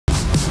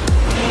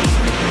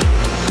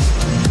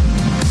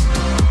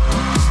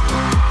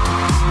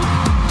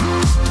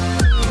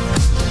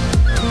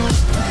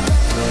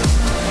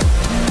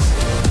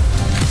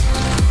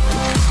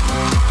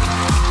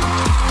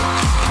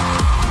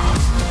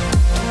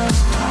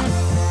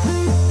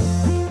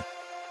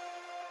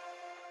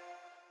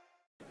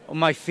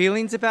My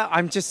feelings about,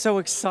 I'm just so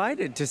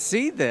excited to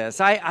see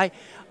this.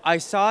 I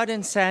saw it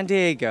in San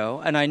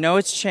Diego, and I know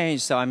it's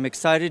changed, so I'm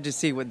excited to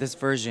see what this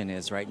version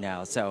is right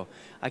now. So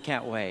I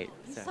can't wait.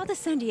 You saw the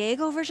San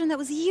Diego version? That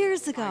was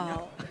years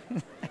ago.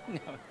 No,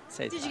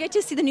 Did you get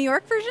to see the New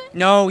York version?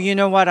 No, you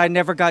know what? I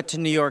never got to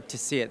New York to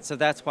see it, so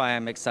that's why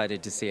I'm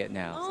excited to see it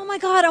now. Oh my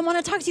God, I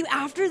want to talk to you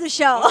after the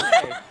show.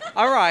 Okay.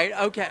 All right,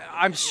 okay.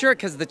 I'm sure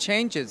because the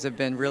changes have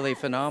been really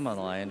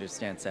phenomenal, I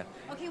understand so.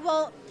 Okay,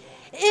 well,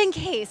 in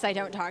case I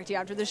don't talk to you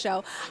after the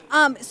show,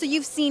 so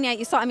you've seen it,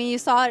 you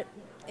saw it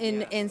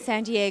in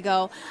San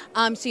Diego,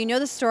 so you know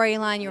the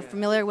storyline, you're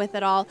familiar with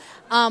it all.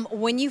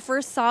 When you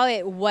first saw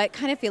it, what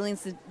kind of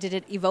feelings did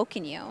it evoke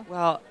in you?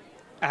 Well,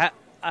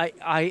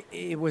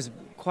 it was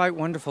quite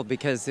wonderful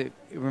because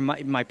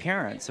my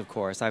parents, of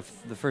course.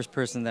 The first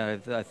person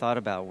that I thought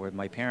about were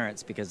my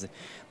parents because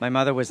my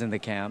mother was in the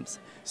camps.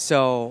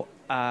 So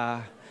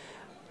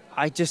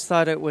I just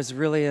thought it was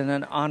really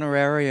an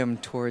honorarium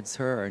towards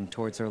her and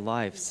towards her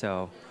life.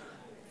 So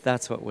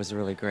that's what was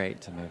really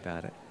great to me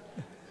about it.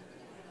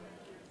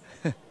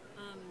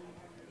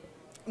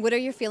 What are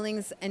your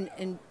feelings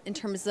in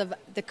terms of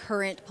the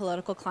current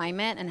political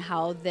climate and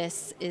how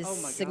this is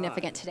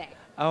significant today?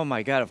 Oh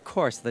my God! Of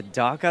course, the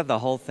DACA, the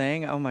whole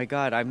thing. Oh my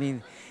God! I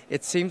mean,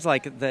 it seems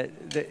like that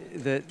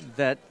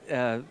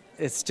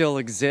it still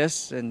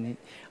exists, and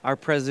our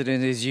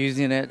president is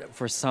using it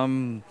for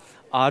some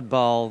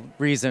oddball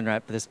reason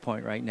at this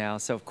point right now.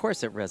 So of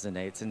course it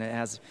resonates, and it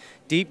has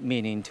deep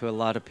meaning to a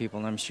lot of people.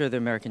 And I'm sure the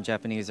American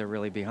Japanese are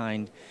really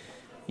behind,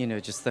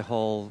 just the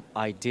whole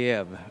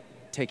idea of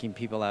taking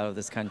people out of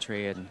this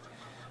country. And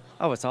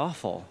it's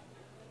awful.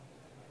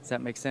 Does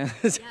that make sense?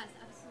 Yes,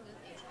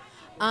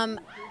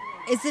 absolutely.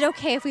 Is it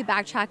okay if we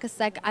backtrack a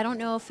sec? I don't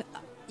know if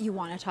you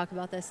want to talk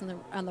about this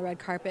on the red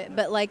carpet,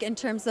 but in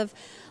terms of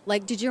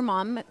did your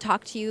mom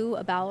talk to you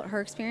about her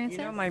experiences?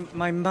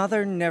 My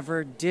mother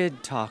never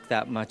did talk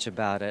that much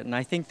about it, and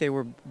I think they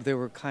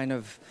were kind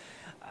of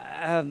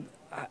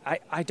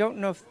I don't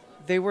know if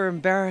they were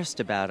embarrassed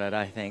about it.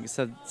 I think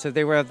so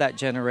they were of that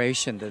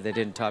generation that they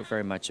didn't talk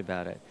very much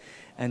about it,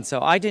 and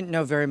so I didn't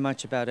know very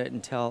much about it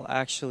until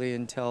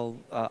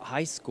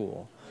high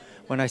school,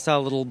 when I saw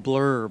a little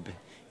blurb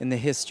in the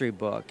history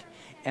book.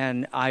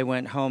 And I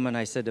went home and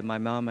I said to my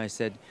mom, I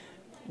said,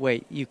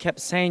 wait, you kept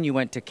saying you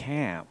went to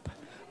camp,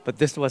 but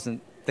this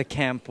wasn't the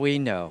camp we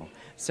know.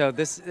 So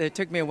it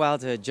took me a while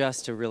to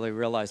adjust to really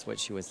realize what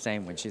she was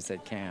saying when she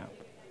said camp.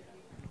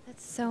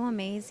 That's so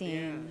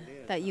amazing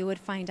that you would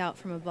find out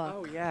from a book.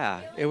 Oh,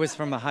 yeah. It was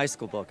from a high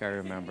school book, I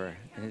remember.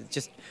 And it's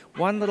just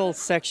one little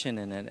section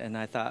in it, and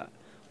I thought,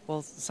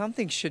 well,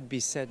 something should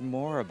be said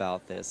more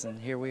about this,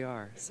 and here we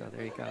are. So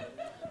there you go.